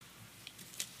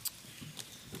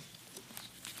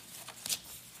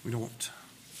We don't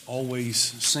always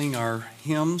sing our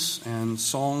hymns and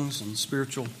songs and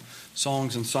spiritual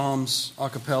songs and psalms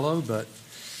a cappella, but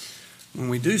when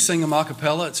we do sing them a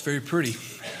cappella, it's very pretty.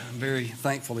 I'm very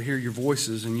thankful to hear your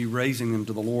voices and you raising them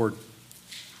to the Lord.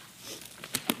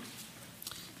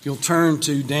 If you'll turn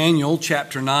to Daniel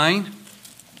chapter 9,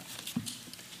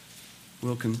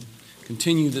 we'll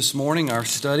continue this morning our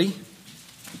study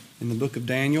in the book of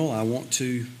Daniel. I want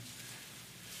to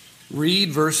read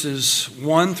verses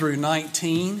 1 through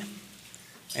 19,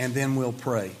 and then we'll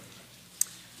pray.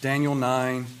 Daniel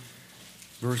 9,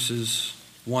 verses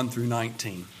 1 through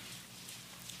 19.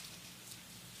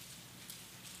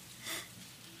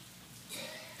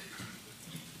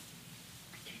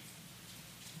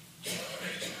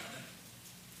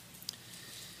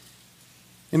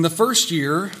 In the first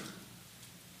year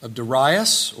of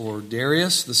Darius, or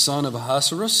Darius, the son of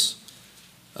Ahasuerus,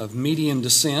 of Median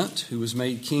descent, who was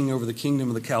made king over the kingdom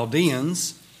of the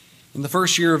Chaldeans, in the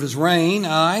first year of his reign,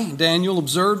 I, Daniel,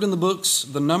 observed in the books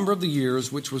the number of the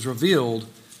years which was revealed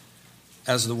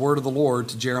as the word of the Lord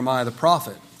to Jeremiah the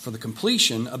prophet for the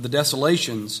completion of the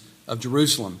desolations of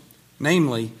Jerusalem,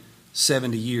 namely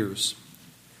 70 years.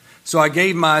 So I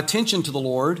gave my attention to the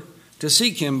Lord to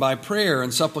seek him by prayer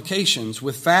and supplications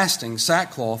with fasting,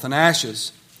 sackcloth, and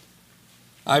ashes.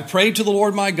 I prayed to the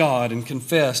Lord my God and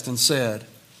confessed and said,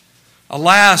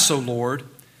 Alas, O Lord,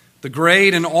 the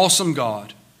great and awesome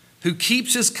God, who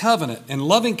keeps his covenant and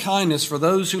loving kindness for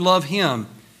those who love him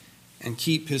and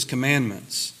keep his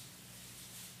commandments.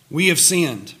 We have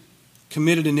sinned,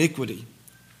 committed iniquity,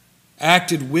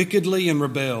 acted wickedly and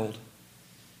rebelled,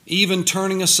 even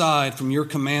turning aside from your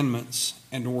commandments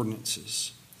and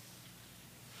ordinances.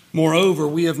 Moreover,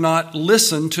 we have not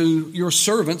listened to your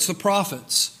servants, the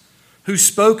prophets, who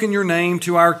spoke in your name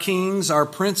to our kings, our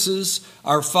princes,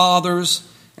 our fathers,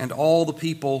 and all the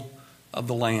people of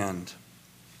the land.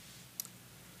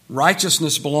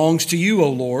 Righteousness belongs to you, O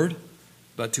Lord,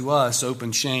 but to us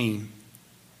open shame.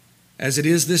 As it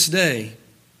is this day,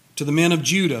 to the men of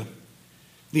Judah,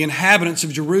 the inhabitants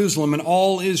of Jerusalem and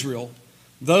all Israel,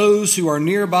 those who are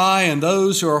nearby and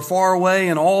those who are far away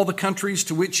in all the countries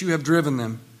to which you have driven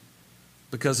them,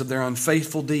 because of their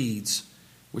unfaithful deeds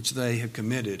which they have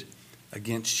committed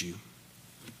against you.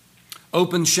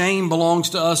 Open shame belongs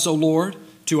to us, O Lord,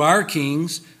 to our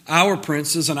kings, our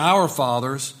princes, and our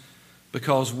fathers,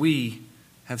 because we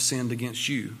have sinned against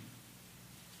you.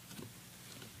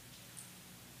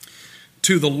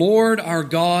 To the Lord our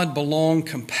God belong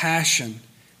compassion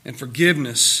and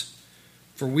forgiveness,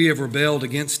 for we have rebelled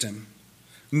against him.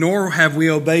 Nor have we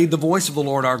obeyed the voice of the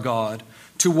Lord our God,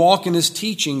 to walk in his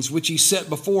teachings which he set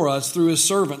before us through his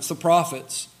servants the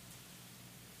prophets.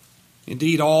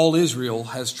 Indeed, all Israel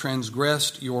has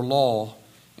transgressed your law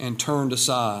and turned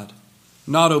aside,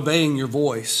 not obeying your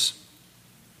voice.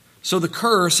 So the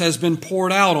curse has been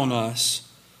poured out on us,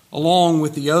 along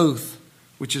with the oath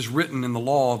which is written in the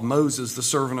law of Moses, the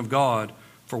servant of God,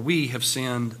 for we have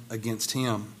sinned against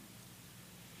him.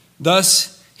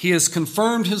 Thus he has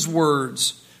confirmed his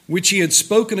words, which he had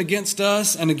spoken against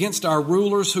us and against our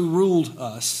rulers who ruled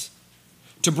us,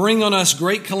 to bring on us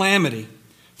great calamity.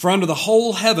 For under the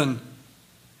whole heaven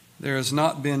there has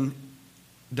not been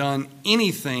done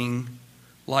anything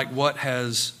like what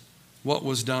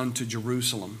was done to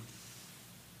Jerusalem.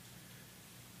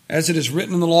 As it is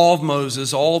written in the law of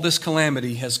Moses, all this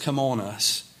calamity has come on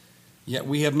us. Yet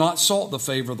we have not sought the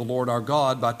favor of the Lord our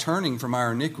God by turning from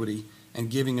our iniquity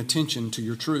and giving attention to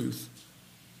your truth.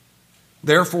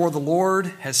 Therefore the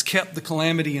Lord has kept the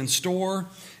calamity in store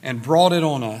and brought it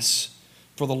on us.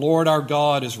 For the Lord our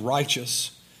God is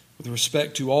righteous with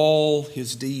respect to all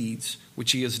his deeds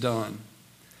which he has done.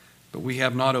 But we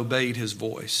have not obeyed his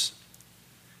voice.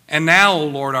 And now, O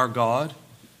Lord our God,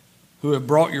 who have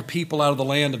brought your people out of the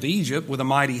land of Egypt with a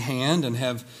mighty hand and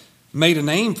have made a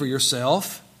name for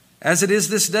yourself, as it is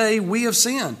this day, we have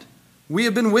sinned. We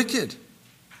have been wicked.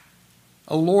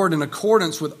 O Lord, in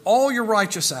accordance with all your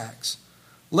righteous acts,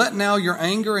 let now your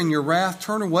anger and your wrath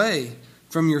turn away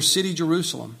from your city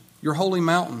Jerusalem, your holy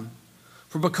mountain.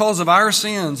 For because of our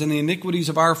sins and the iniquities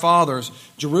of our fathers,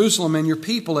 Jerusalem and your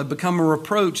people have become a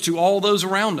reproach to all those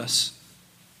around us.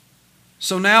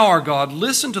 So now, our God,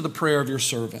 listen to the prayer of your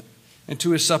servant and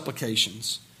to his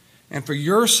supplications. And for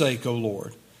your sake, O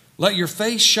Lord, let your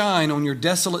face shine on your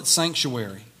desolate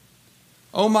sanctuary.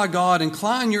 O my God,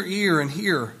 incline your ear and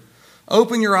hear.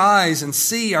 Open your eyes and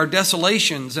see our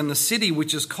desolations and the city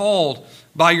which is called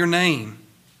by your name.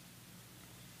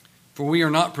 For we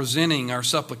are not presenting our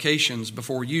supplications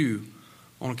before you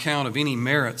on account of any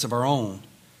merits of our own,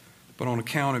 but on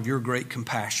account of your great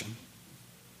compassion.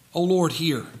 O Lord,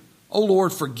 hear. O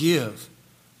Lord, forgive.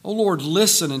 O Lord,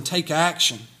 listen and take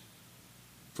action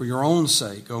for your own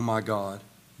sake, O my God.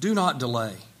 Do not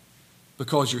delay,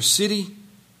 because your city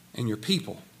and your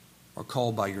people are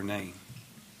called by your name.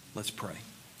 Let's pray.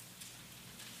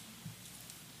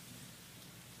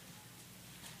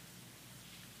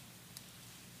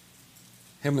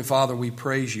 Heavenly Father, we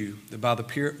praise you that by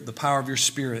the power of your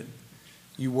Spirit,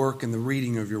 you work in the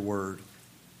reading of your word.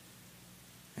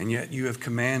 And yet you have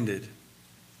commanded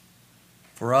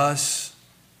for us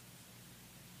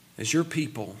as your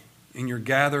people in your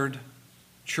gathered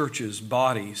churches,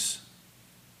 bodies,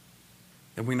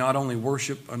 that we not only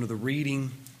worship under the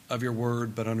reading of your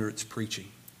word, but under its preaching.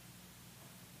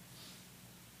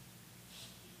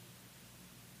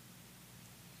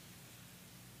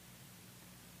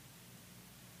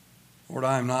 Lord,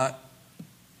 I am not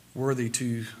worthy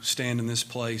to stand in this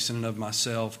place in and of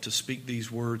myself to speak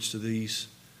these words to these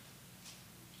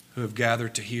who have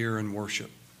gathered to hear and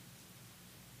worship.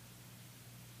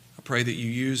 I pray that you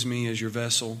use me as your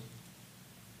vessel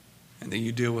and that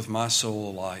you deal with my soul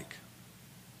alike.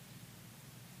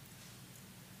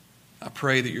 I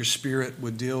pray that your Spirit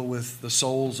would deal with the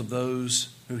souls of those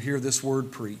who hear this word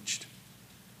preached,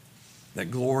 that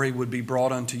glory would be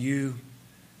brought unto you,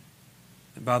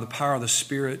 that by the power of the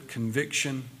Spirit,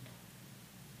 conviction,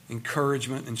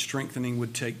 encouragement, and strengthening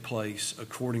would take place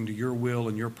according to your will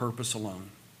and your purpose alone.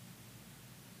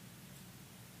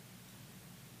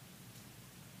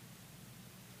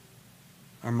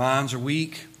 Our minds are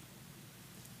weak.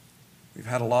 We've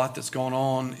had a lot that's gone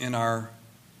on in our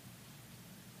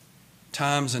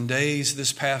times and days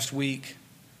this past week.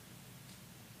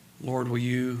 Lord, will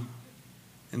you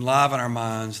enliven our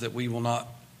minds that we will not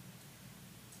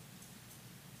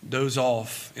doze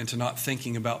off into not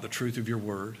thinking about the truth of your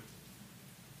word.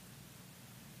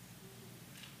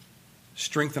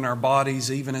 Strengthen our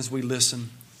bodies even as we listen,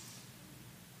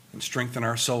 and strengthen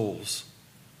our souls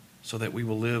so that we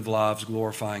will live lives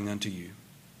glorifying unto you.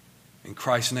 In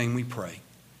Christ's name we pray.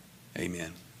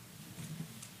 Amen.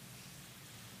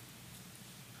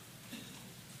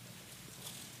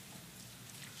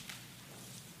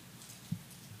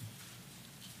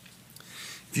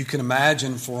 If you can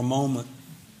imagine for a moment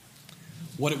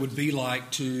what it would be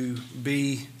like to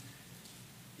be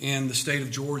in the state of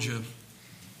Georgia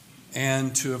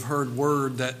and to have heard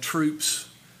word that troops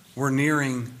were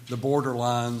nearing the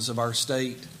borderlines of our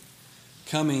state,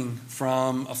 coming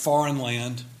from a foreign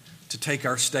land to take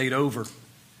our state over.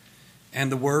 And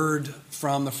the word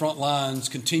from the front lines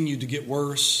continued to get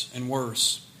worse and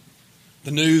worse.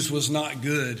 The news was not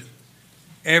good.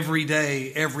 Every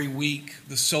day, every week,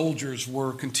 the soldiers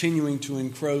were continuing to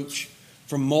encroach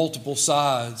from multiple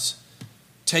sides,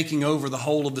 taking over the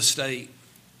whole of the state.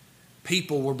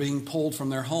 People were being pulled from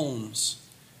their homes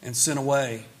and sent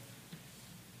away.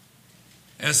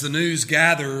 As the news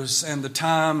gathers and the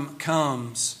time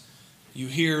comes, you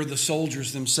hear the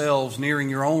soldiers themselves nearing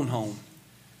your own home.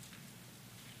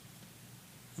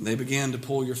 And they begin to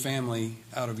pull your family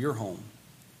out of your home,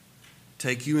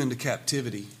 take you into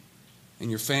captivity and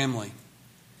your family,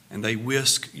 and they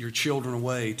whisk your children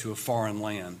away to a foreign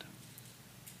land.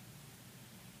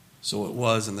 So it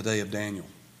was in the day of Daniel.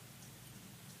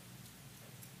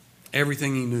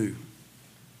 Everything he knew,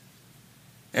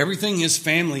 everything his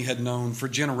family had known for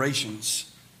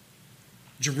generations.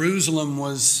 Jerusalem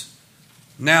was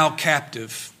now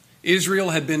captive. Israel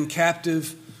had been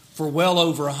captive for well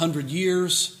over 100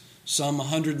 years, some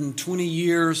 120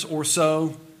 years or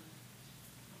so.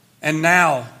 And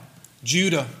now,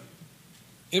 Judah,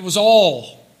 it was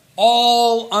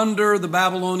all under the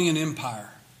Babylonian Empire.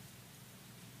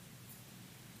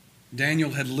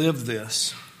 Daniel had lived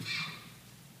this.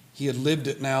 He had lived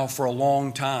it now for a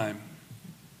long time.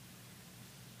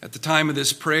 At the time of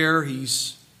this prayer,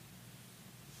 he's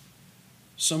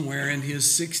somewhere in his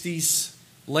 60s,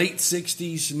 late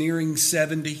 60s, nearing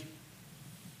 70.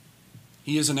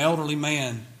 He is an elderly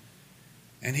man,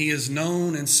 and he has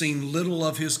known and seen little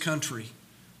of his country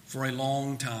for a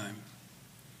long time.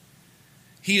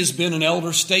 He has been an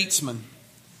elder statesman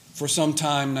for some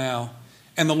time now,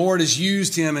 and the Lord has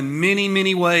used him in many,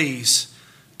 many ways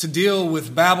to deal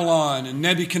with Babylon and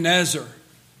Nebuchadnezzar.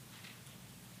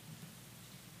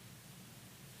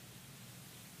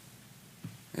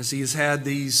 As he has had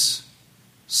these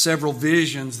several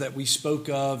visions that we spoke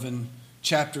of in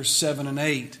chapters 7 and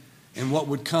 8, and what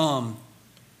would come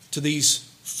to these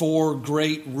four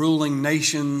great ruling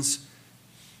nations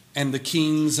and the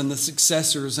kings and the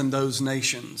successors in those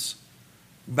nations.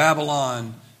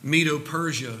 Babylon,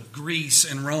 Medo-Persia, Greece,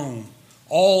 and Rome.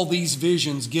 All these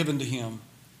visions given to him.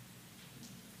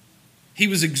 He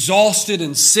was exhausted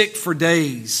and sick for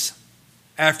days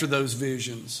after those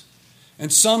visions.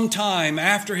 And sometime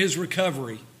after his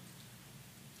recovery,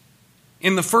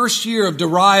 in the first year of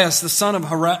Darius, the son of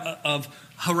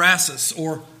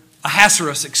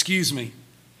Ahasuerus,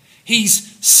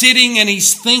 he's sitting and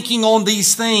he's thinking on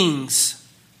these things.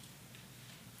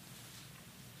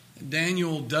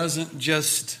 Daniel doesn't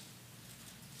just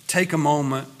take a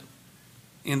moment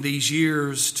in these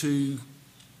years to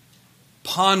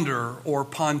ponder or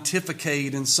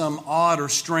pontificate in some odd or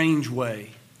strange way.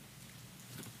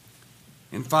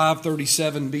 In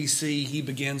 537 BC, he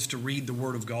begins to read the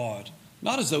Word of God.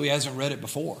 Not as though he hasn't read it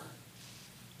before,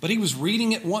 but he was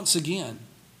reading it once again.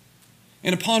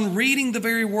 And upon reading the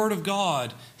very Word of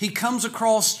God, he comes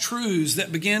across truths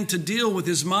that begin to deal with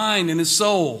his mind and his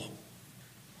soul.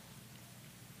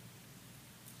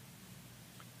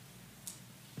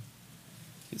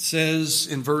 It says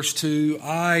in verse 2,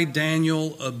 I,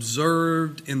 Daniel,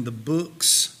 observed in the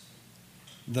books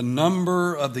the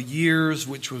number of the years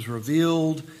which was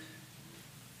revealed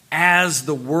as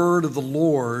the word of the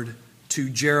Lord to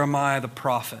Jeremiah the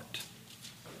prophet.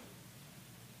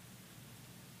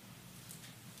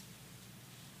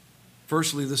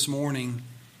 Firstly, this morning,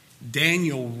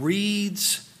 Daniel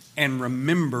reads and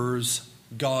remembers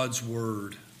God's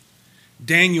word.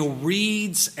 Daniel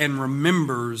reads and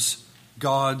remembers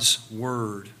God's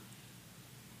word.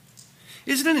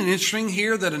 Isn't it interesting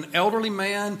here that an elderly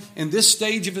man in this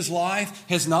stage of his life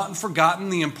has not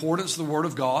forgotten the importance of the Word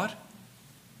of God?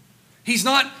 He's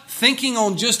not thinking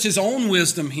on just his own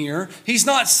wisdom here. He's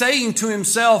not saying to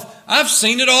himself, I've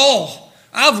seen it all.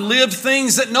 I've lived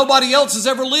things that nobody else has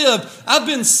ever lived. I've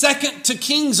been second to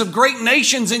kings of great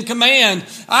nations in command.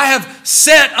 I have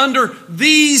sat under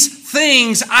these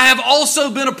things. I have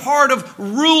also been a part of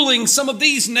ruling some of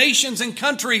these nations and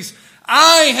countries.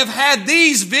 I have had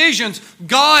these visions.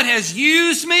 God has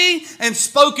used me and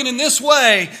spoken in this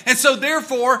way. And so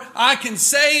therefore, I can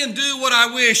say and do what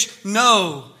I wish.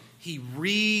 No, he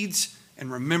reads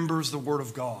and remembers the Word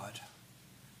of God.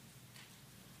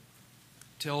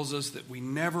 It tells us that we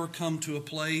never come to a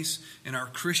place in our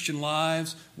Christian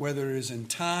lives, whether it is in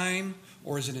time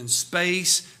or is it in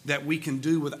space, that we can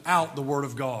do without the Word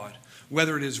of God.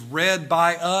 Whether it is read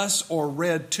by us or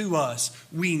read to us,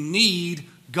 we need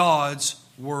God's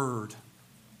Word.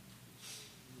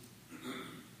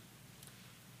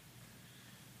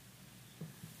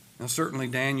 Now, certainly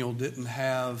Daniel didn't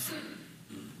have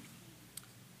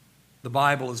the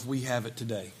Bible as we have it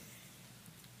today.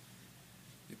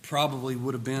 It probably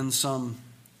would have been some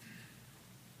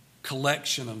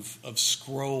collection of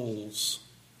scrolls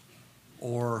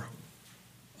or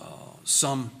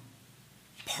some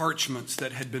parchments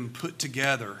that had been put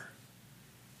together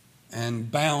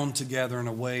and bound together in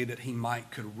a way that he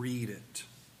could read it.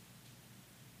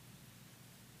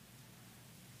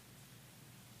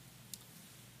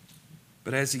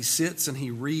 But as he sits and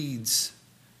he reads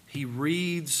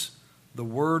the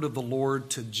word of the Lord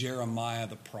to Jeremiah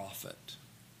the prophet.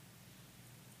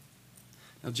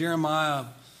 Now, Jeremiah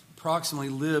approximately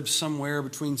lived somewhere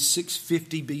between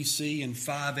 650 BC and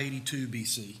 582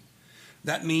 BC.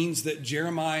 That means that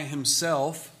Jeremiah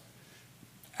himself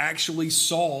actually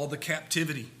saw the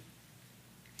captivity.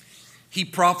 He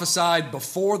prophesied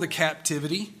before the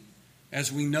captivity,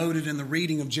 as we noted in the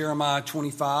reading of Jeremiah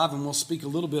 25, and we'll speak a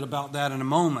little bit about that in a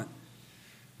moment.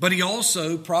 But he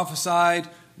also prophesied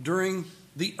during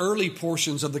the early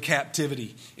portions of the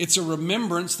captivity. It's a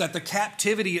remembrance that the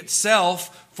captivity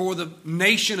itself for the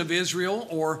nation of Israel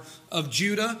or of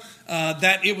Judah,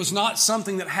 that it was not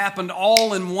something that happened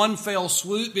all in one fell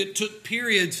swoop. It took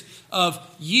periods of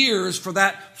years for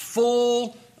that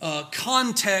full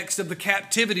context of the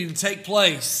captivity to take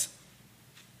place.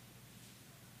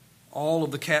 All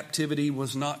of the captivity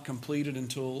was not completed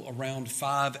until around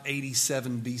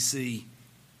 587 BC.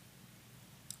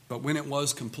 But when it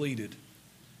was completed,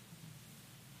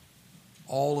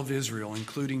 all of Israel,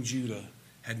 including Judah,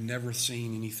 had never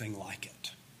seen anything like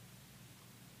it.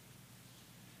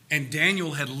 And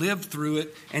Daniel had lived through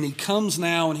it, and he comes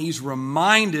now and he's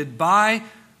reminded by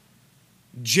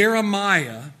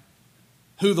Jeremiah,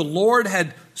 who the Lord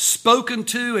had spoken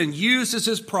to and used as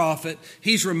his prophet.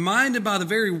 He's reminded by the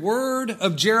very word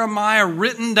of Jeremiah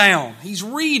written down. He's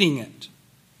reading it.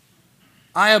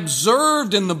 I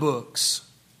observed in the books.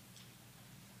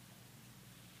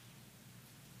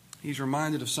 He's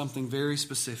reminded of something very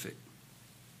specific.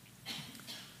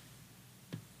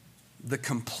 The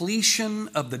completion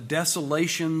of the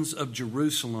desolations of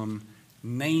Jerusalem,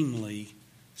 namely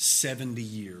 70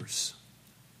 years.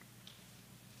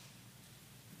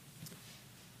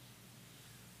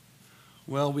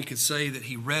 Well, we could say that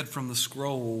he read from the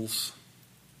scrolls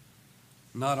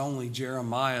not only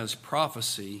Jeremiah's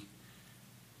prophecy,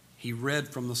 he read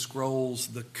from the scrolls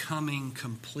the coming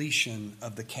completion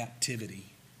of the captivity.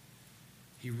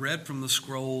 He read from the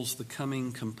scrolls the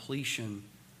coming completion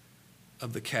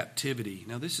of the captivity.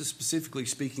 Now, this is specifically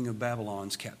speaking of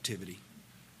Babylon's captivity.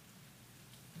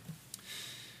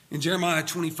 In Jeremiah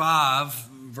 25,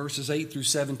 verses 8 through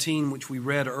 17, which we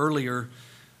read earlier,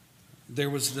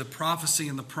 there was the prophecy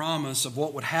and the promise of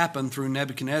what would happen through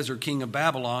Nebuchadnezzar, king of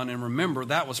Babylon. And remember,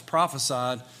 that was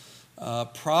prophesied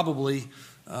probably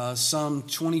some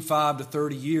 25 to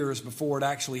 30 years before it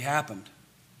actually happened.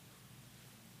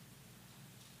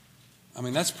 I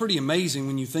mean, that's pretty amazing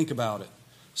when you think about it.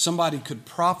 Somebody could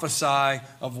prophesy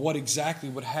of what exactly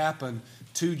would happen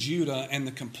to Judah and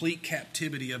the complete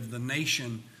captivity of the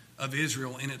nation of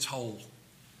Israel in its whole.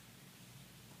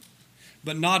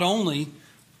 But not only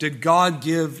did God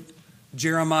give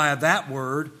Jeremiah that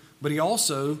word, but he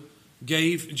also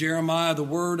gave Jeremiah the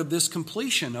word of this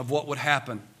completion of what would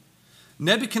happen.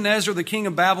 Nebuchadnezzar, the king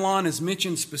of Babylon, is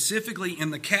mentioned specifically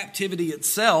in the captivity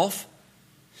itself.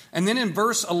 And then in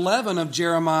verse 11 of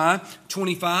Jeremiah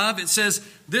 25, it says,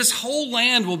 "This whole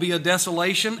land will be a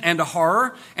desolation and a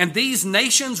horror, and these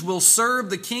nations will serve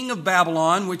the king of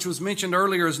Babylon," which was mentioned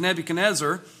earlier as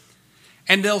Nebuchadnezzar,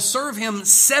 "and they'll serve him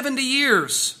 70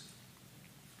 years.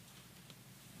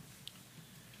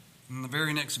 And the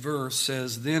very next verse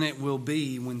says, "Then it will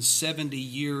be when 70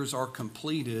 years are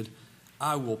completed,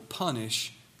 I will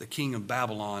punish the king of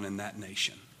Babylon and that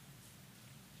nation,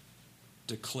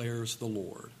 declares the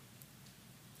Lord."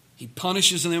 He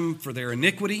punishes them for their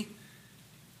iniquity.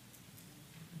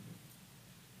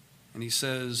 And he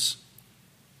says,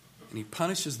 and he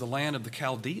punishes the land of the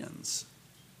Chaldeans,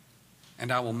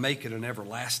 and I will make it an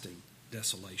everlasting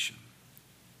desolation.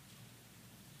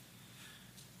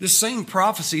 This same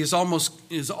prophecy is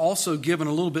also given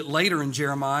a little bit later in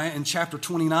Jeremiah in chapter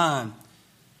 29.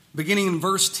 Beginning in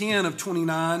verse 10 of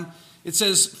 29, it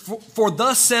says, "For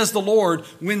thus says the Lord,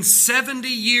 when 70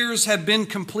 years have been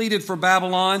completed for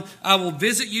Babylon, I will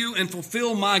visit you and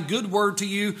fulfill my good word to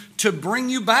you to bring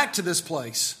you back to this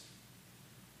place.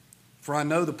 For I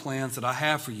know the plans that I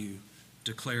have for you,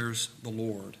 declares the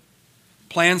Lord.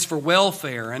 Plans for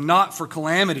welfare and not for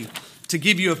calamity, to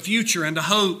give you a future and a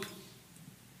hope.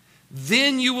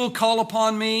 Then you will call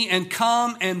upon me and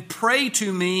come and pray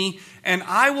to me, and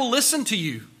I will listen to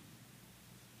you.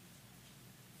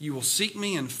 You will seek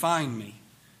me and find me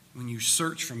when you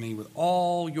search for me with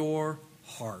all your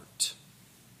heart.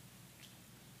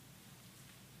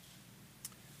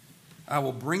 I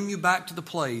will bring you back to the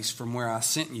place from where I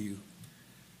sent you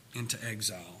into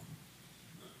exile."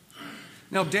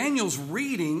 Now, Daniel's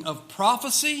reading of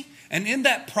prophecy, and in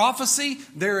that prophecy,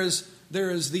 there is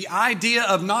the idea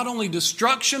of not only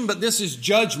destruction, but this is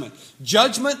judgment.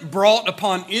 Judgment brought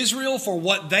upon Israel for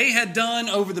what they had done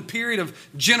over the period of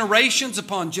generations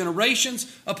upon generations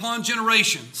upon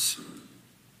generations.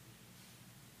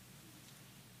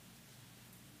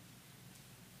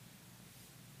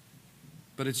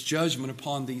 But it's judgment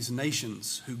upon these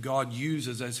nations who God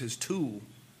uses as his tool.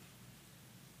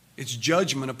 It's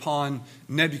judgment upon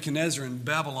Nebuchadnezzar and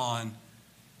Babylon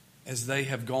as they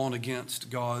have gone against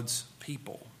God's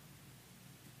people.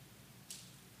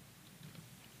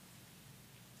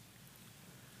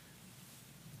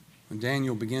 When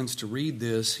Daniel begins to read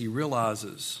this, he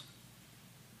realizes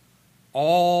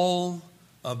all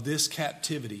of this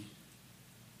captivity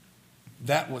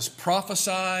that was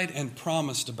prophesied and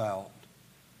promised about,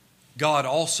 God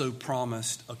also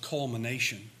promised a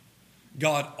culmination.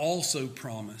 God also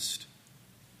promised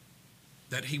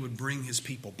that he would bring his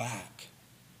people back.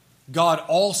 God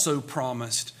also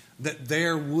promised that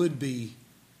there would be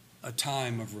a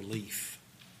time of relief.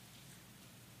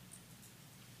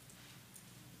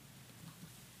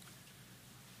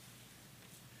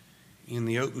 In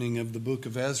the opening of the book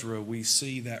of Ezra, we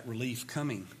see that relief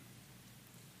coming.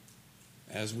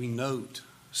 As we note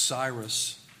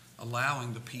Cyrus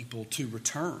allowing the people to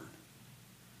return.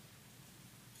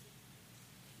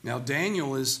 Now,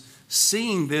 Daniel is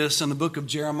seeing this in the book of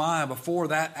Jeremiah before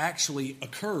that actually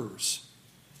occurs.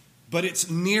 But it's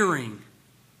nearing.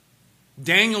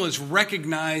 Daniel is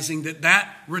recognizing that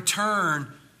that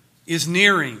return is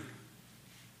nearing.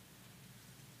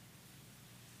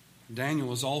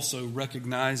 Daniel is also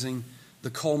recognizing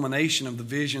the culmination of the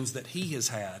visions that he has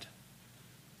had.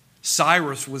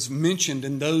 Cyrus was mentioned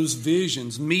in those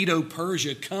visions,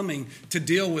 Medo-Persia coming to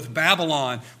deal with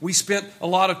Babylon. We spent a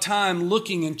lot of time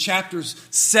looking in chapters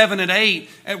 7 and 8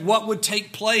 at what would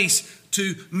take place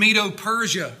to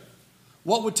Medo-Persia.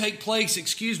 What would take place,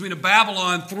 to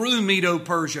Babylon through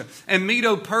Medo-Persia. And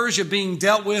Medo-Persia being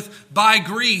dealt with by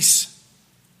Greece.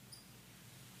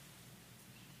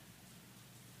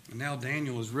 And now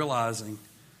Daniel is realizing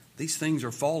these things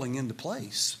are falling into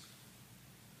place.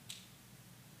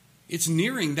 It's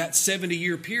nearing that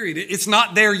 70-year period. It's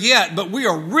not there yet, but we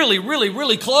are really, really,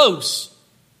 really close.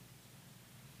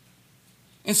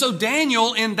 And so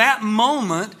Daniel, in that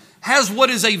moment, has what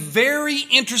is a very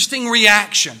interesting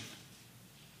reaction.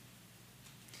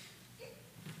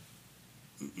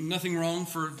 Nothing wrong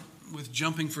with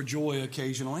jumping for joy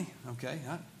occasionally, okay?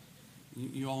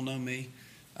 You all know me.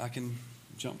 I can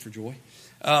jump for joy.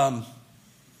 But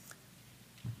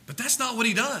that's not what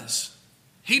he does.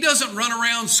 He doesn't run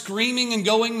around screaming and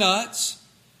going nuts.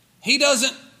 He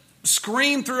doesn't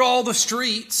scream through all the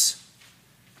streets.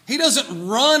 He doesn't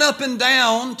run up and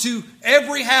down to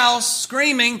every house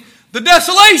screaming, "The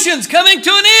desolation's coming to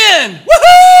an end!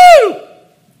 Woohoo!"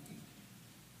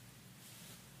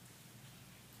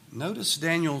 Notice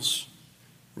Daniel's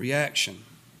reaction.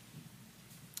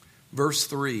 Verse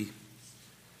 3.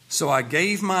 So I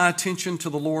gave my attention to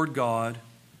the Lord God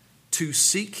to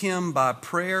seek him by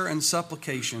prayer and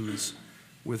supplications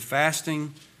with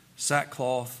fasting,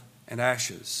 sackcloth, and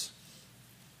ashes.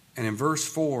 And in verse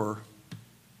 4,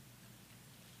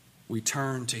 we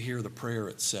turn to hear the prayer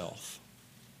itself.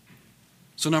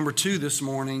 So number 2 this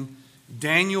morning,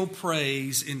 Daniel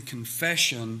prays in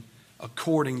confession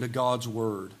according to God's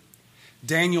word.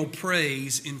 Daniel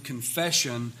prays in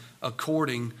confession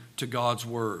according to God's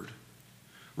word.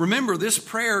 Remember, this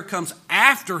prayer comes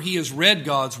after he has read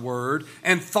God's word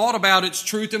and thought about its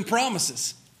truth and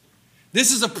promises.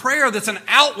 This is a prayer that's an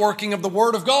outworking of the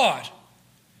word of God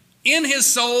in his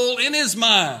soul, in his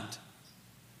mind.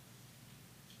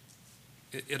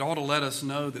 It ought to let us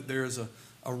know that there is a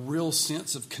real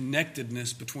sense of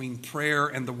connectedness between prayer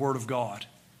and the word of God.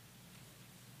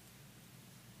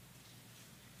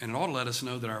 And it ought to let us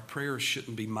know that our prayers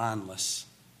shouldn't be mindless.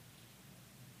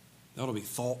 They ought to be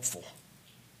thoughtful.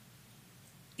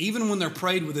 Even when they're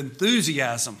prayed with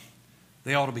enthusiasm,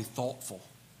 they ought to be thoughtful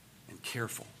and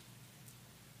careful.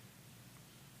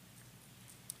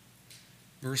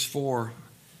 Verse 4,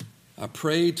 I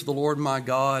prayed to the Lord my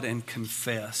God and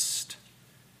confessed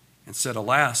and said,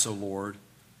 Alas, O Lord,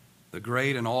 the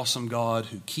great and awesome God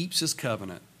who keeps his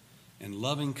covenant and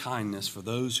loving kindness for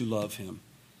those who love him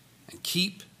and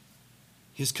keep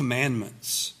his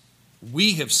commandments.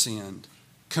 We have sinned,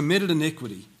 committed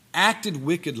iniquity, acted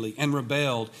wickedly, and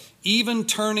rebelled, even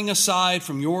turning aside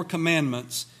from your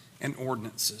commandments and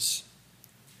ordinances.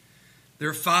 There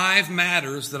are 5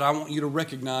 matters that I want you to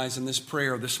recognize in this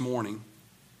prayer this morning.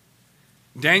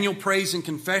 Daniel prays in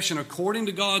confession according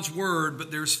to God's word,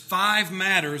 but there's 5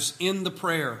 matters in the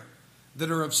prayer that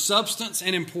are of substance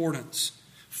and importance.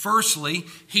 Firstly,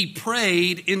 he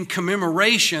prayed in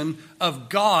commemoration of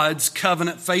God's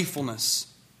covenant faithfulness.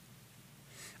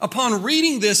 Upon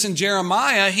reading this in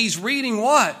Jeremiah, he's reading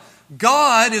what?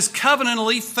 God is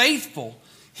covenantally faithful.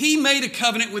 He made a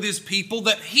covenant with his people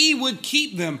that he would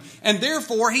keep them, and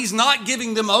therefore he's not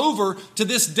giving them over to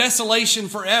this desolation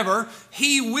forever.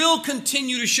 He will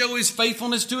continue to show his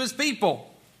faithfulness to his people.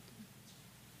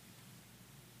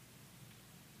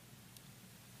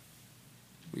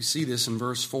 We see this in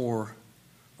verse 4.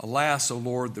 Alas, O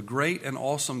Lord, the great and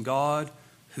awesome God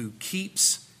who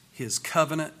keeps his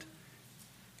covenant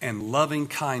and loving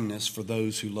kindness for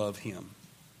those who love him.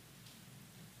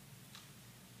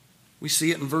 We see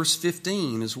it in verse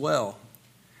 15 as well.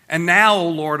 And now, O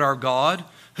Lord our God,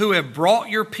 who have brought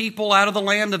your people out of the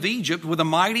land of Egypt with a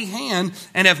mighty hand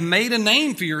and have made a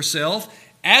name for yourself,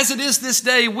 as it is this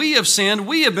day we have sinned,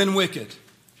 we have been wicked.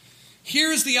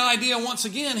 Here's the idea once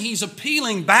again. He's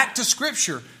appealing back to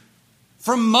Scripture.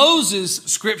 From Moses'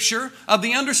 Scripture of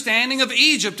the understanding of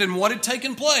Egypt and what had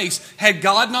taken place. Had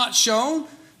God not shown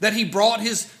that he brought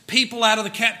his people out of the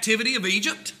captivity of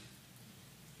Egypt?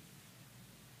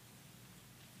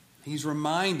 He's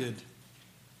reminded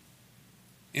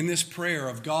in this prayer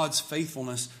of God's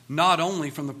faithfulness, not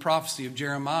only from the prophecy of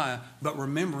Jeremiah, but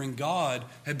remembering God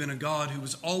had been a God who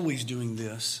was always doing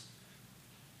this.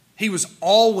 He was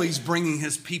always bringing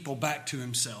his people back to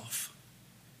himself.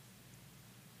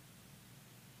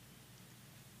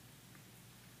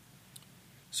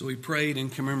 So he prayed in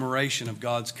commemoration of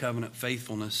God's covenant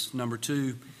faithfulness. Number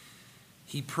 2,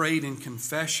 he prayed in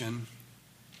confession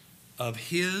of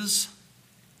his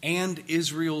and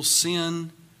Israel's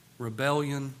sin,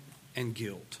 rebellion, and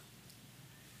guilt.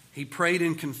 He prayed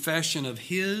in confession of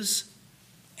his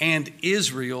and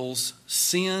Israel's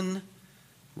sin,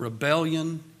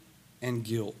 rebellion, and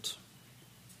guilt.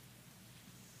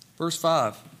 Verse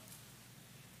 5.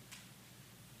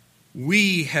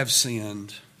 We have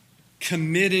sinned,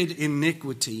 committed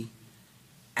iniquity,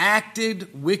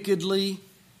 acted wickedly,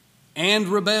 and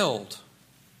rebelled.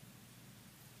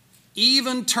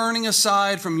 even turning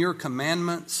aside from your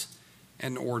commandments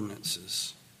and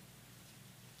ordinances.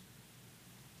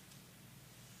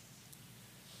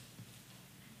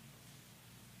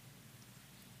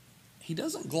 He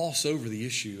doesn't gloss over the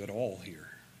issue at all here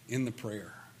in the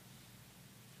prayer.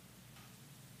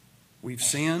 We've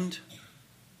sinned.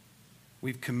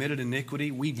 We've committed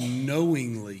iniquity. We've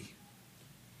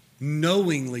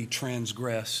knowingly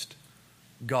transgressed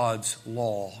God's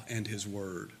law and His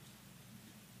word.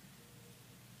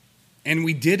 And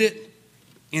we did it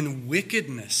in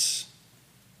wickedness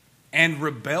and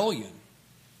rebellion.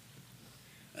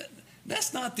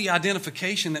 That's not the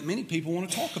identification that many people want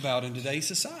to talk about in today's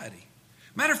society.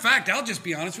 Matter of fact, I'll just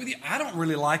be honest with you, I don't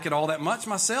really like it all that much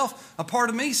myself. A part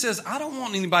of me says, I don't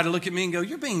want anybody to look at me and go,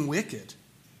 you're being wicked.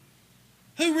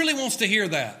 Who really wants to hear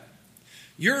that?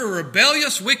 You're a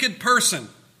rebellious, wicked person.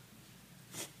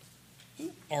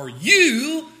 Who are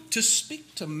you to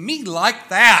speak to me like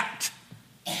that?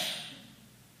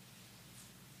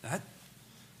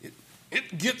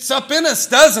 It gets up in us,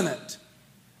 doesn't it?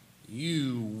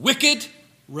 You wicked,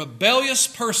 rebellious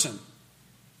person.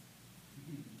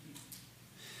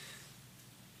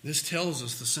 This tells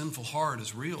us the sinful heart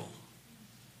is real.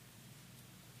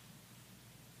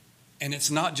 And it's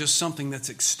not just something that's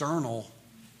external.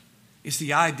 It's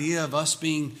the idea of us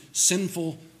being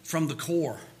sinful from the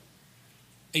core.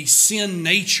 A sin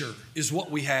nature is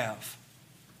what we have.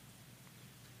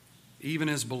 Even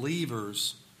as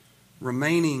believers,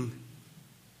 remaining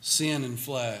sin and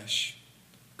flesh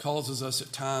causes us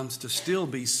at times to still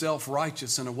be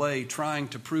self-righteous in a way, trying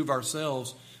to prove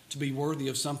ourselves to be worthy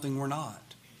of something we're not.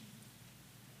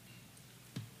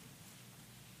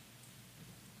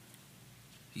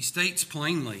 He states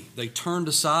plainly, they turned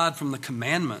aside from the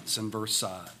commandments in verse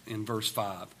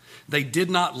 5. They did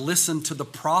not listen to the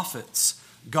prophets,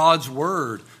 God's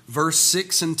word, verse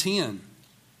 6 and 10.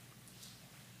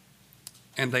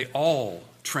 And they all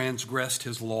transgressed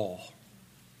His law,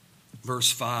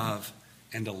 verse 5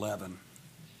 and 11.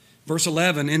 Verse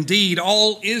 11, indeed,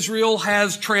 all Israel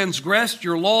has transgressed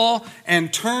your law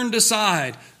and turned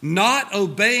aside, not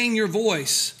obeying your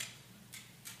voice.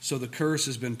 So the curse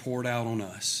has been poured out on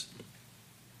us.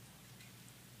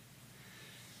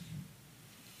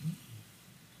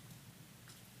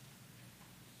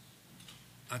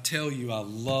 I tell you, I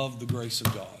love the grace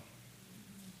of God.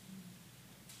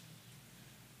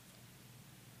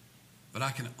 But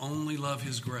I can only love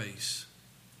His grace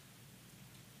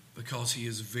because He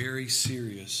is very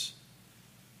serious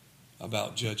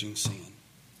about judging sin.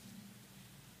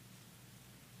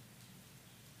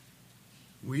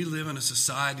 We live in a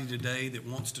society today that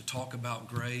wants to talk about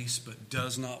grace but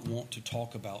does not want to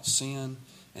talk about sin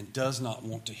and does not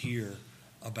want to hear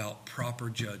about proper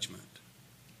judgment.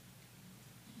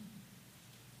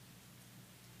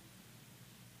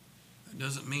 That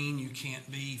doesn't mean you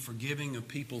can't be forgiving of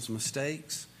people's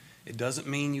mistakes. It doesn't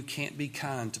mean you can't be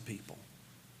kind to people.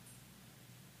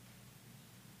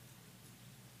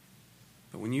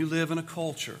 But when you live in a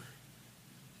culture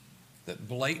that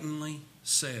blatantly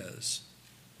says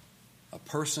a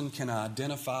person can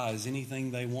identify as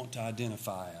anything they want to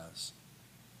identify as,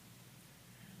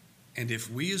 and if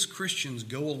we as Christians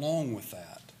go along with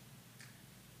that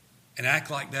and act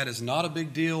like that is not a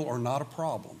big deal or not a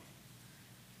problem,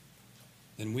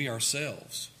 then we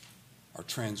ourselves are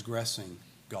transgressing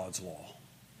God's law.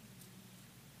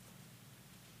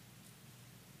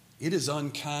 It is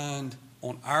unkind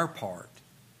on our part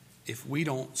if we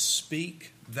don't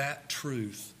speak that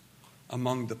truth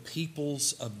among the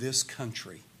peoples of this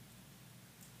country.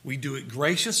 We do it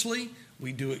graciously,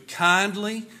 we do it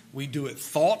kindly, we do it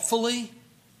thoughtfully,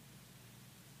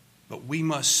 but we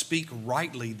must speak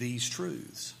rightly these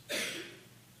truths.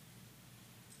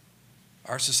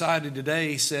 Our society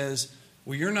today says,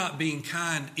 well, you're not being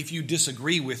kind if you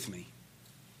disagree with me.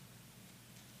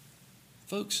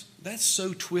 Folks, that's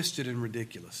so twisted and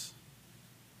ridiculous.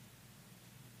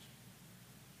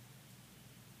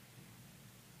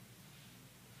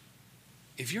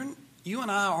 If you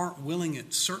and I aren't willing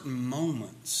at certain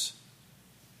moments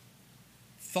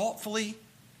thoughtfully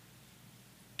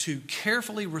to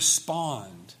carefully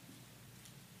respond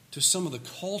to some of the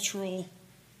cultural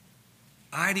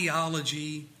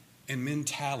ideology and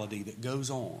mentality that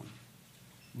goes on,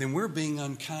 then we're being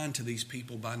unkind to these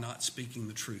people by not speaking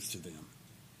the truth to them.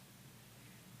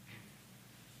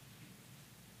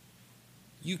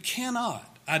 You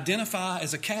cannot identify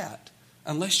as a cat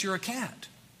unless you're a cat.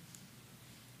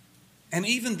 And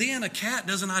even then, a cat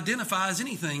doesn't identify as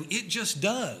anything. It just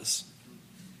does.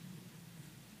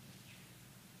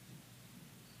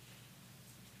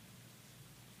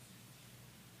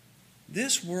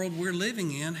 This world we're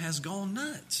living in has gone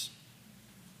nuts.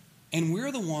 And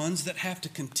we're the ones that have to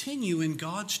continue in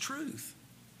God's truth.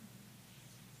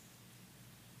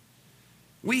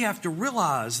 We have to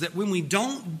realize that when we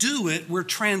don't do it, we're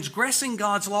transgressing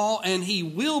God's law and He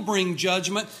will bring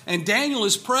judgment. And Daniel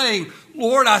is praying,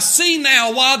 Lord, I see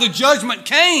now why the judgment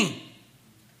came.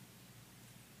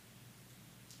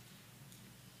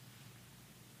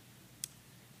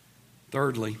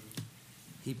 Thirdly,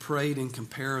 he prayed in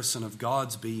comparison of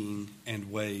God's being and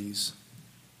ways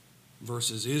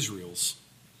versus Israel's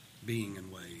being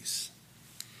and ways.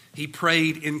 He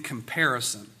prayed in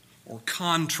comparison or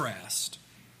contrast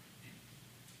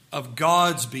of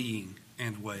God's being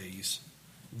and ways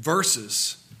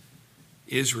versus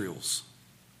Israel's.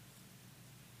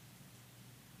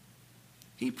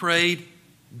 He prayed,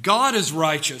 God is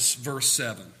righteous, verse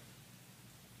 7.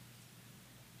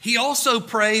 He also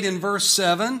prayed in verse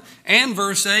 7 and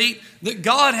verse 8 that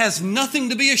God has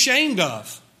nothing to be ashamed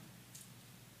of.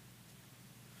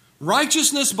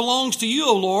 Righteousness belongs to you,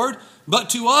 O Lord,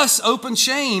 but to us open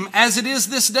shame, as it is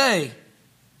this day.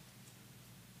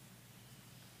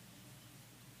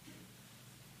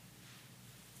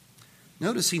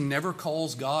 Notice he never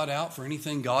calls God out for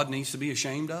anything God needs to be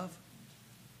ashamed of.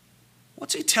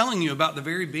 What's he telling you about the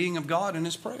very being of God in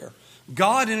his prayer?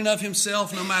 God in and of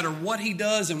himself, no matter what he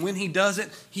does and when he does it,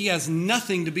 he has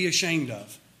nothing to be ashamed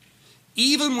of.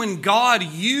 Even when God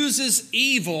uses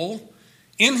evil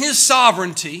in his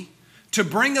sovereignty to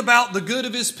bring about the good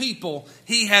of his people,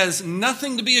 he has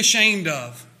nothing to be ashamed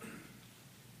of.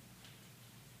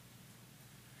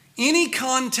 Any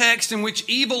context in which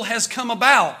evil has come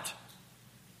about,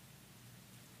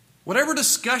 whatever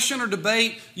discussion or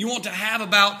debate you want to have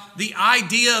about the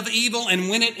idea of evil and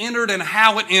when it entered and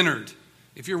how it entered,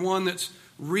 if you're one that's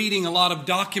reading a lot of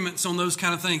documents on those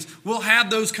kind of things, we'll have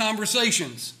those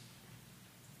conversations.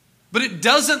 But it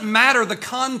doesn't matter the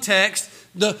context,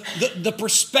 the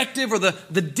perspective or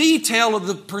the detail of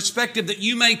the perspective that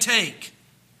you may take.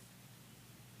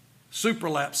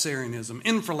 Supralapsarianism,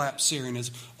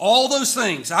 infralapsarianism, all those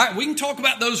things. We can talk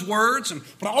about those words and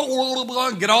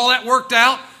get all that worked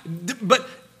out. But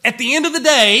at the end of the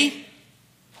day,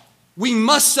 we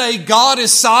must say God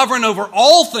is sovereign over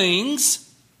all things,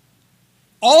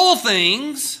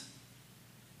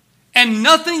 and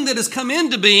nothing that has come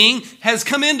into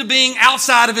being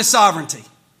outside of his sovereignty.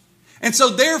 And so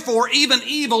therefore, even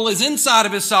evil is inside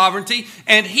of his sovereignty,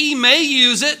 and he may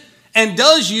use it and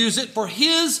does use it for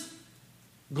his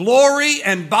glory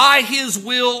and by his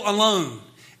will alone.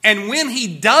 And when he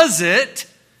does it,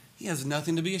 he has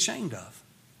nothing to be ashamed of,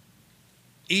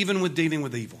 even with dealing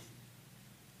with evil.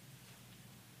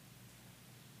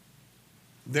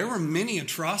 There were many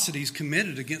atrocities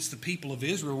committed against the people of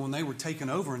Israel when they were taken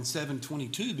over in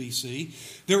 722 BC.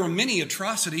 There were many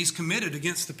atrocities committed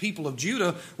against the people of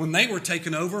Judah when they were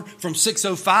taken over from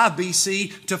 605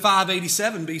 BC to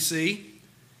 587 BC.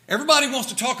 Everybody wants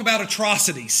to talk about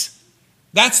atrocities.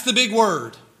 That's the big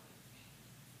word.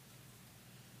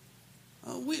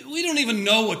 We don't even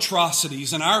know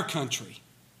atrocities in our country.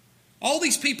 All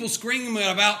these people screaming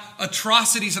about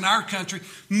atrocities in our country,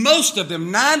 most of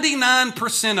them,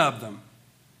 99% of them,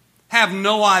 have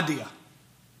no idea.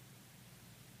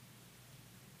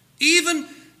 Even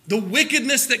the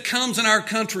wickedness that comes in our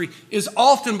country is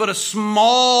often but a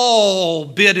small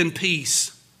bit in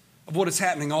piece of what is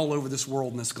happening all over this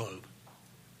world and this globe.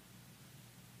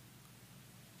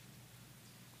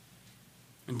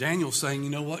 And Daniel's saying, you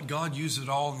know what? God uses it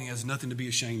all and he has nothing to be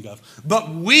ashamed of.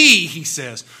 But we, he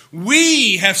says,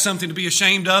 we have something to be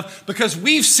ashamed of because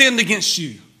we've sinned against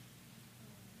you.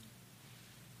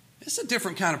 It's a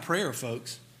different kind of prayer,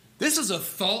 folks. This is a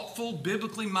thoughtful,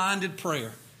 biblically minded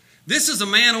prayer. This is a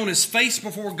man on his face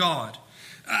before God.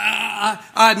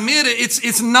 I admit it,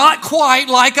 it's not quite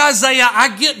like Isaiah,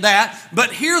 I get that.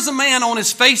 But here's a man on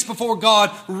his face before God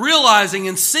realizing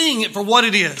and seeing it for what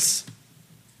it is.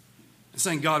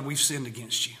 Saying, God, we've sinned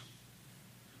against you.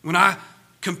 When I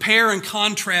compare and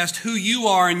contrast who you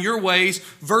are in your ways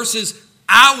versus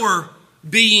our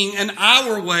being and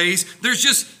our ways,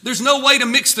 there's no way to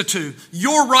mix the two.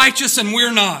 You're righteous and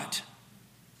we're not.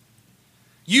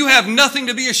 You have nothing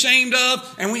to be ashamed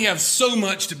of, and we have so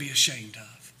much to be ashamed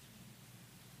of.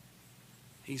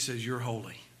 He says, you're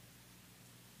holy.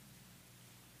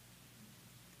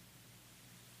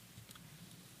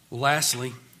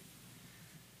 Lastly,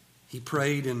 he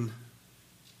prayed in,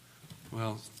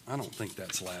 well, I don't think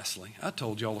that's lastly. I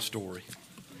told y'all a story.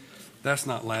 That's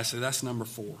not lastly, that's number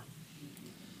 4.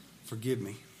 Forgive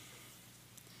me.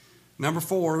 Number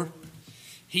 4,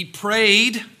 he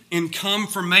prayed in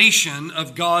confirmation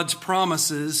of God's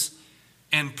promises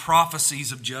and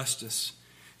prophecies of justice.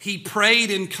 He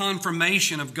prayed in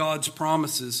confirmation of God's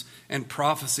promises and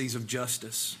prophecies of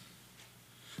justice.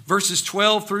 Verses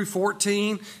 12 through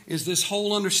 14 is this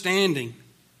whole understanding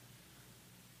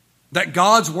that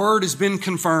God's word has been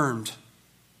confirmed.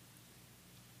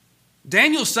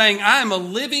 Daniel's saying, I am a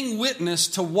living witness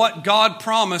to what God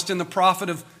promised through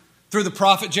the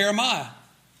prophet Jeremiah.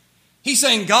 He's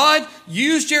saying God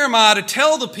used Jeremiah to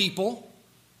tell the people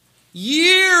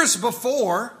years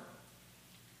before,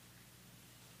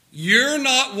 you're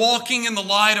not walking in the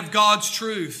light of God's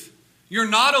truth. You're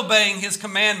not obeying His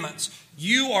commandments.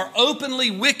 You are openly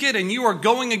wicked and you are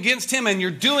going against Him, and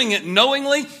you're doing it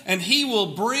knowingly, and He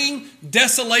will bring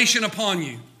desolation upon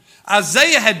you.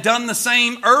 Isaiah had done the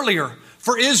same earlier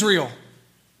for Israel.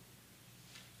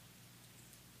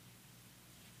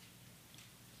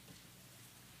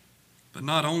 But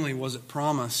not only was it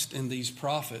promised in these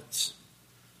prophets,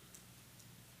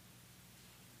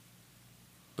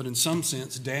 but in some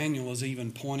sense, Daniel is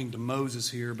even pointing to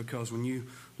Moses here, because when you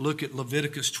look at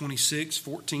Leviticus 26,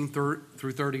 14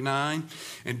 through 39,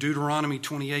 and Deuteronomy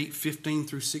 28, 15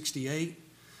 through 68,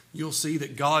 you'll see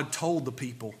that God told the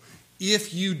people,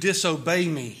 if you disobey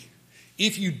me,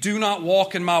 if you do not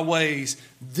walk in my ways,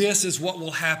 this is what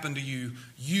will happen to you.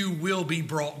 You will be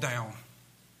brought down.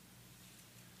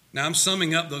 Now, I'm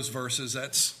summing up those verses.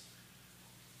 That's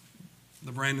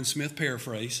the Brandon Smith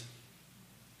paraphrase.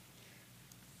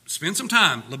 Spend some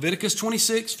time. Leviticus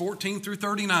 26, 14 through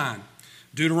 39.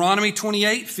 Deuteronomy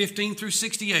 28, 15 through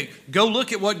 68. Go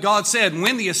look at what God said.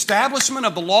 When the establishment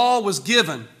of the law was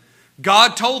given,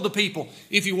 God told the people,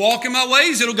 if you walk in my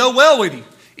ways, it'll go well with you.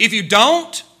 If you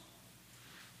don't,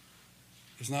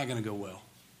 it's not going to go well.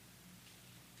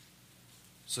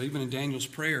 So even in Daniel's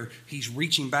prayer, he's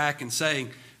reaching back and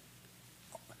saying,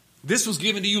 this was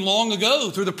given to you long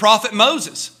ago through the prophet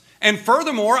Moses. And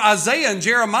furthermore, Isaiah and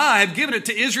Jeremiah have given it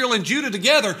to Israel and Judah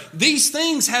together. These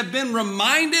things have been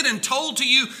reminded and told to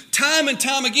you time and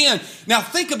time again. Now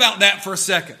think about that for a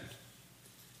second.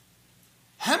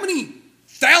 How many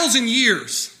thousand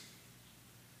years,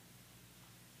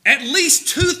 at least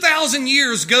 2,000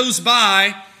 years goes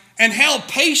by, and how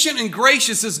patient and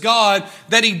gracious is God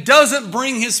that He doesn't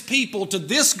bring His people to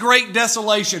this great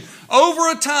desolation. Over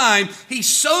a time, He's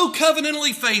so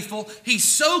covenantally faithful, He's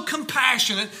so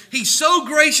compassionate, He's so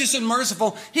gracious and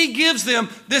merciful. He gives them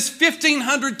this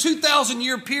 1,500, 2,000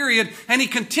 year period, and He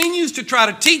continues to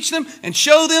try to teach them and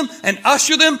show them and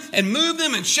usher them and move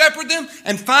them and shepherd them.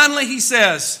 And finally He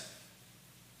says,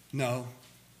 no,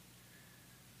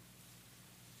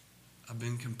 I've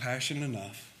been compassionate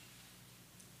enough.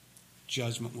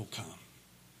 Judgment will come.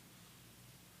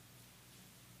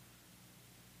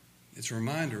 It's a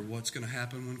reminder of what's going to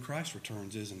happen when Christ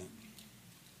returns, isn't it?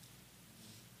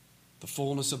 The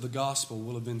fullness of the gospel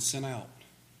will have been sent out.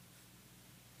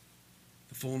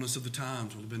 The fullness of the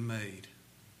times will have been made.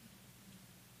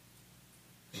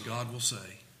 And God will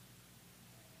say,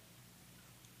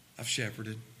 I've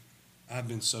shepherded. I've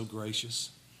been so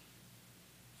gracious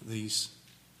for these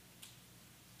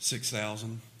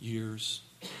 6,000 years.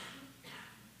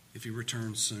 If He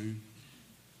returns soon.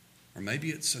 Or maybe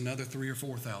it's another 3,000 or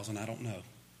 4,000, I don't know.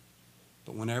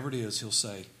 But whenever it is, He'll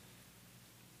say,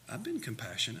 I've been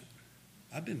compassionate.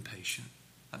 I've been patient.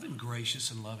 I've been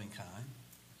gracious and loving kind.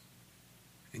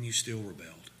 And you still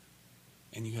rebelled.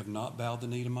 And you have not bowed the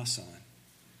knee to my Son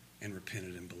and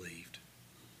repented and believed.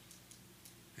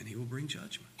 And He will bring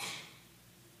judgment.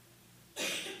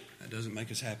 That doesn't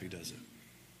make us happy, does it?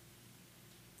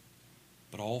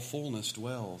 But all fullness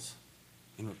dwells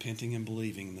in repenting and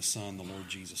believing in the Son, the Lord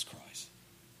Jesus Christ.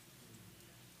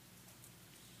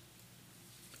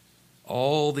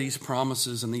 All these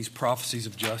promises and these prophecies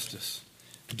of justice,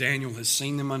 Daniel has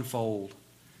seen them unfold,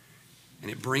 and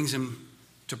it brings him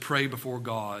to pray before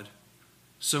God,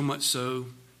 so much so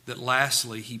that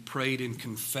lastly he prayed in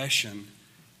confession,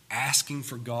 asking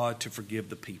for God to forgive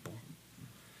the people.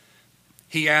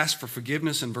 He asked for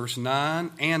forgiveness in verse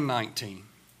 9 and 19.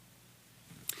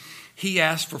 He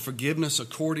asked for forgiveness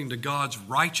according to God's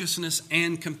righteousness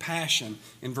and compassion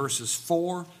in verses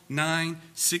 4, 9,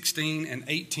 16, and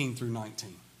 18 through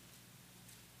 19.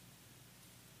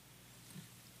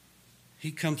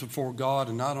 He comes before God,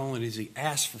 and not only does he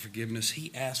ask for forgiveness,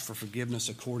 he asks for forgiveness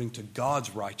according to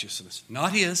God's righteousness,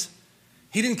 not his.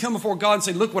 He didn't come before God and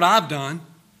say, look what I've done.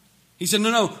 He said,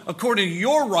 no, according to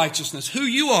your righteousness, who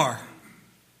you are.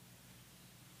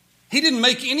 He didn't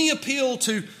make any appeal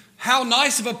to how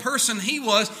nice of a person he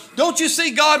was. Don't you see,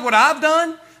 God, what I've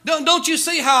done? Don't you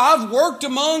see how I've worked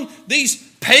among these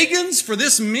pagans for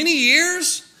this many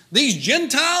years? These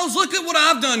Gentiles, look at what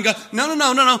I've done, God.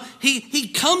 No. He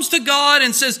comes to God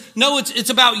and says, no, it's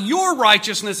about your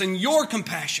righteousness and your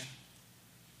compassion.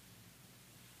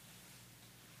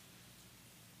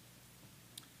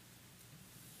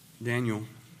 Daniel,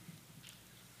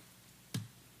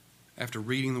 after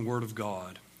reading the Word of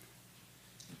God,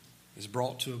 is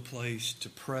brought to a place to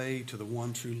pray to the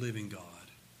one true living God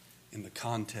in the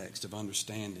context of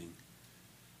understanding.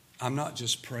 I'm not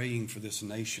just praying for this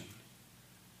nation.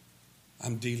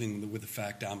 I'm dealing with the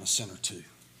fact I'm a sinner too.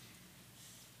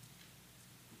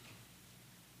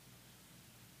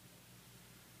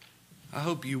 I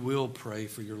hope you will pray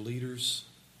for your leaders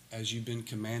as you've been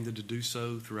commanded to do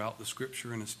so throughout the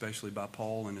Scripture, and especially by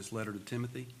Paul in his letter to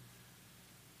Timothy.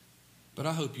 But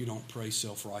I hope you don't pray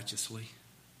self-righteously.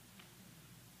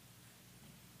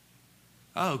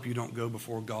 I hope you don't go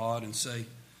before God and say,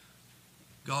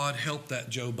 God, help that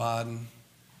Joe Biden,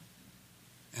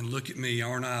 and look at me,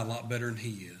 aren't I a lot better than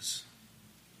he is?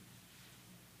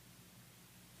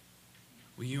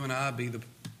 Will you and I be the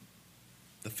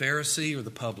Pharisee or the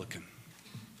publican?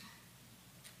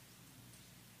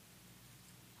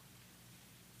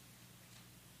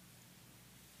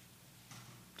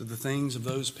 Do the things of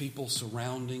those people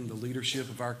surrounding the leadership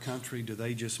of our country, do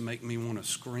they just make me want to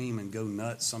scream and go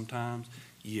nuts sometimes?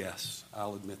 Yes,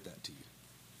 I'll admit that to you.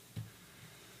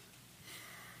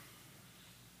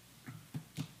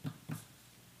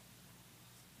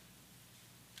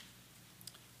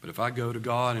 But if I go to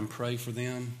God and pray for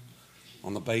them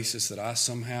on the basis that I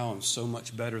somehow am so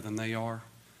much better than they are,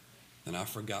 then I've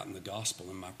forgotten the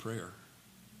gospel in my prayer.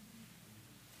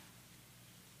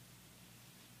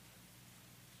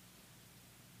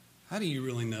 How do you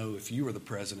really know if you were the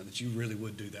president that you really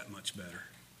would do that much better?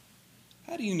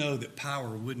 How do you know that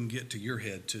power wouldn't get to your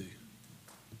head too?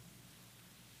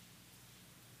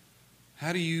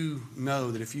 How do you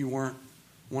know that if you weren't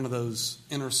one of those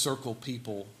inner circle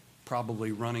people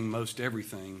probably running most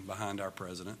everything behind our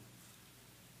president,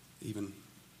 even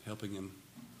helping him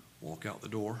walk out the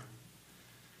door,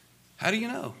 how do you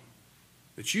know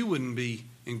that you wouldn't be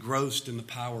engrossed in the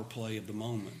power play of the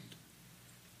moment?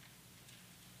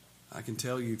 I can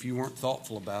tell you, if you weren't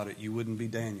thoughtful about it, you wouldn't be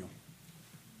Daniel.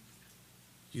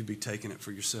 You'd be taking it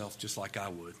for yourself just like I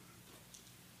would.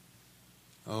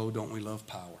 Oh, don't we love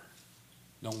power?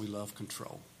 Don't we love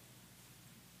control?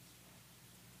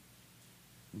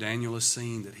 Daniel has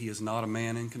seen that he is not a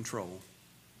man in control.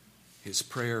 His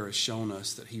prayer has shown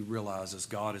us that he realizes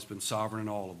God has been sovereign in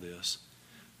all of this.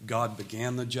 God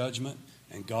began the judgment,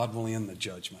 and God will end the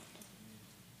judgment.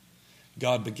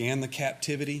 God began the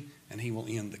captivity, and he will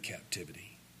end the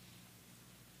captivity.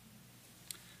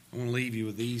 I want to leave you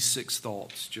with these 6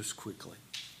 thoughts just quickly.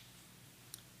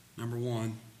 Number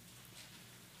 1,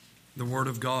 the Word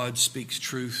of God speaks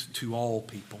truth to all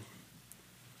people.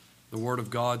 The Word of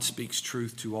God speaks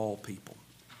truth to all people,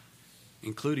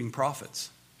 including prophets.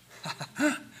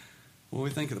 When we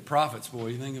think of the prophets, boy,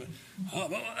 you think of, oh,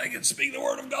 well, they could speak the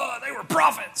Word of God. They were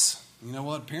prophets. You know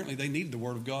what? Apparently they needed the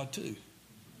Word of God too.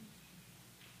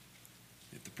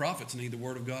 If the prophets need the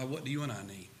Word of God, what do you and I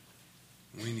need?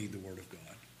 We need the Word of God.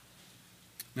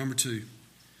 Number 2,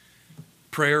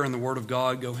 prayer and the Word of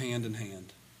God go hand in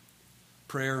hand.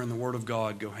 Prayer and the Word of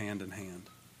God go hand in hand.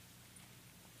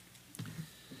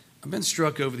 I've been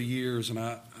struck over the years, and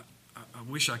I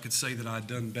wish I could say that I'd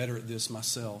done better at this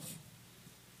myself,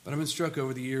 but I've been struck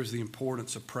over the years the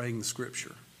importance of praying the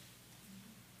Scripture.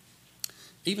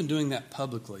 Even doing that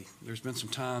publicly. There's been some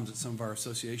times at some of our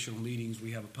associational meetings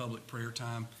we have a public prayer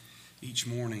time each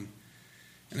morning.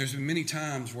 And there's been many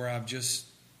times where I've just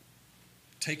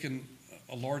taken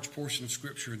a large portion of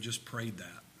Scripture and just prayed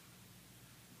that.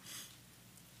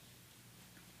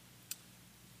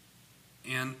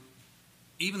 And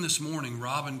even this morning,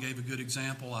 Robin gave a good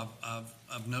example.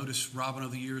 I've noticed Robin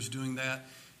over the years doing that.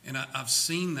 And I've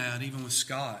seen that even with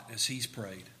Scott as he's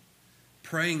prayed.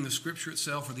 Praying the Scripture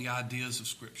itself or the ideas of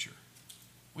Scripture.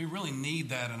 We really need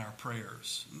that in our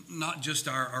prayers, not just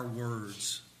our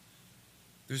words.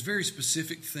 There's very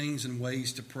specific things and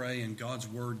ways to pray, and God's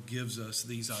Word gives us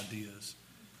these ideas.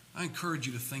 I encourage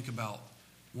you to think about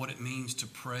what it means to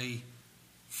pray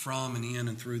from and in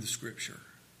and through the Scripture.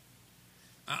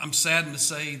 I'm saddened to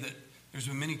say that there's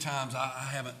been many times I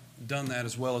haven't done that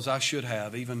as well as I should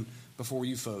have, even before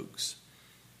you folks.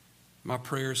 My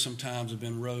prayers sometimes have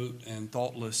been rote and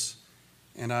thoughtless,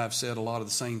 and I've said a lot of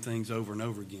the same things over and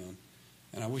over again.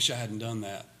 And I wish I hadn't done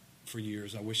that for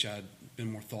years. I wish I had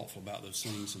been more thoughtful about those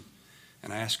things,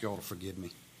 and I ask you all to forgive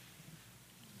me.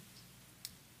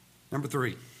 Number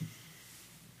 3.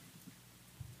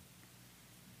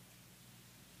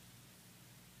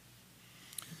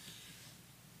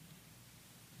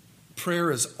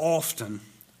 Prayer is often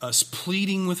us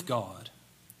pleading with God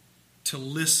to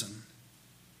listen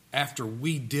after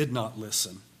we did not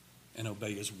listen and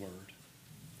obey His word.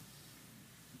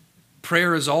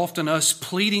 Prayer is often us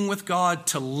pleading with God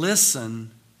to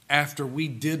listen after we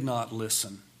did not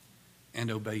listen and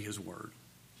obey His word.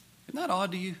 Isn't that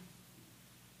odd to you?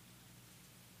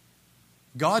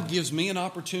 God gives me an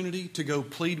opportunity to go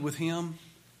plead with Him,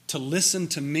 to listen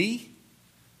to me.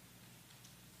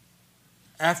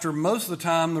 After most of the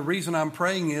time, the reason I'm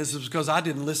praying is because I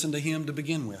didn't listen to Him to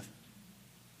begin with.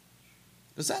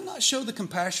 Does that not show the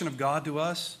compassion of God to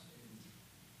us?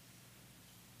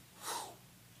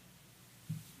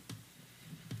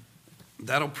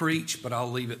 That'll preach, but I'll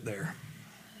leave it there.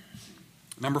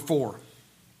 Number 4,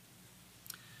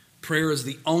 prayer is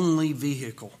the only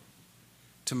vehicle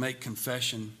to make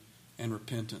confession and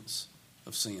repentance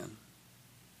of sin.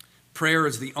 Prayer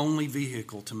is the only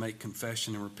vehicle to make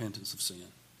confession and repentance of sin.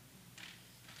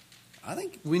 I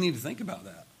think we need to think about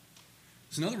that.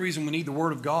 There's another reason we need the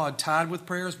Word of God tied with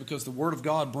prayers, because the Word of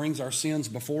God brings our sins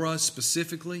before us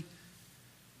specifically.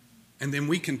 And then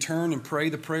we can turn and pray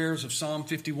the prayers of Psalm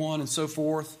 51 and so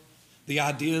forth, the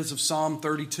ideas of Psalm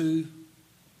 32.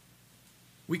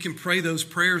 We can pray those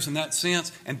prayers in that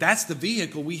sense, and that's the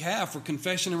vehicle we have for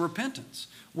confession and repentance.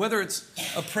 Whether it's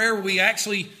a prayer where we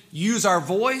actually use our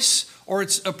voice or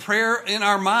it's a prayer in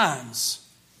our minds.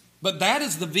 But that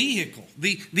is the vehicle,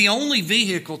 the only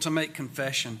vehicle to make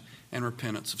confession and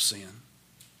repentance of sin.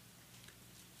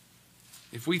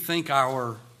 If we think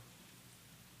our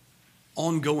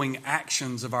ongoing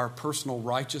actions of our personal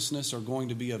righteousness are going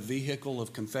to be a vehicle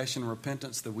of confession and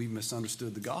repentance, then we've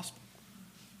misunderstood the gospel.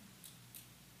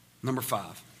 Number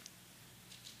 5,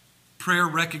 prayer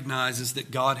recognizes that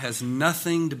God has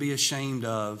nothing to be ashamed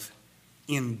of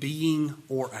in being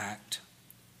or act.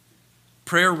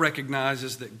 Prayer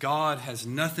recognizes that God has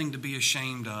nothing to be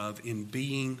ashamed of in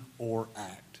being or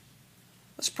act.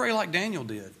 Let's pray like Daniel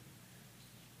did.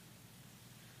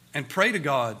 And pray to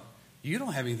God, you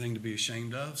don't have anything to be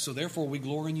ashamed of, so therefore we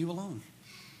glory in you alone.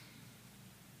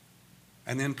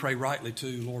 And then pray rightly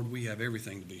too, Lord, we have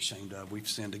everything to be ashamed of. We've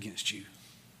sinned against you.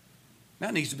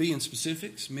 That needs to be in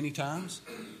specifics many times.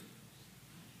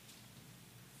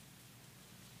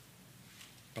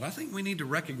 But I think we need to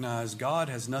recognize God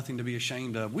has nothing to be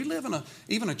ashamed of. We live in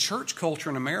even a church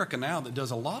culture in America now that does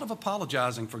a lot of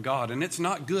apologizing for God, and it's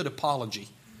not good apology.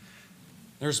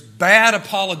 There's bad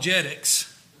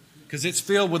apologetics because it's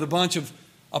filled with a bunch of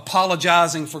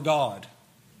apologizing for God.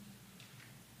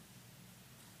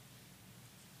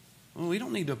 Well, we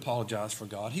don't need to apologize for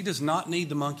God. He does not need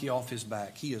the monkey off His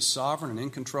back. He is sovereign and in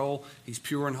control. He's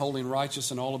pure and holy and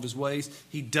righteous in all of His ways.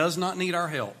 He does not need our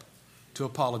help to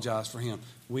apologize for Him.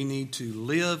 We need to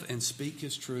live and speak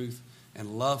His truth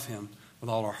and love Him with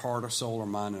all our heart, our soul, our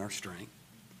mind, and our strength.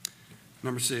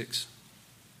 Number 6,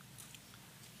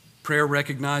 prayer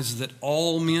recognizes that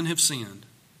all men have sinned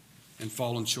and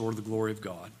fallen short of the glory of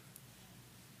God.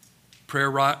 Prayer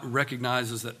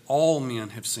recognizes that all men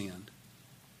have sinned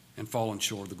and fallen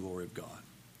short of the glory of God.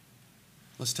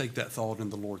 Let's take that thought in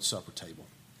the Lord's Supper table.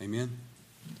 Amen?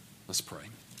 Let's pray.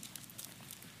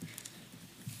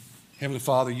 Heavenly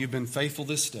Father, you've been faithful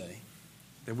this day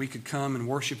that we could come and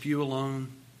worship you alone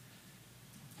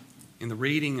in the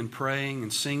reading and praying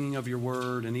and singing of your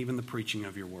word and even the preaching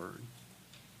of your word.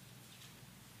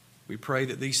 We pray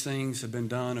that these things have been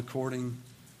done according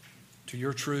to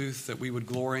your truth, that we would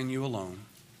glory in you alone.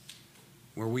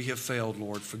 Where we have failed,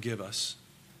 Lord, forgive us.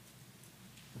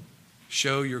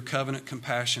 Show your covenant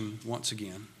compassion once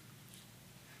again.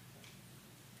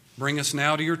 Bring us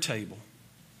now to your table,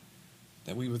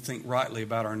 that we would think rightly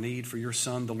about our need for your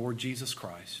Son, the Lord Jesus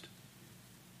Christ.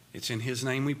 It's in His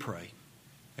name we pray.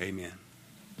 Amen.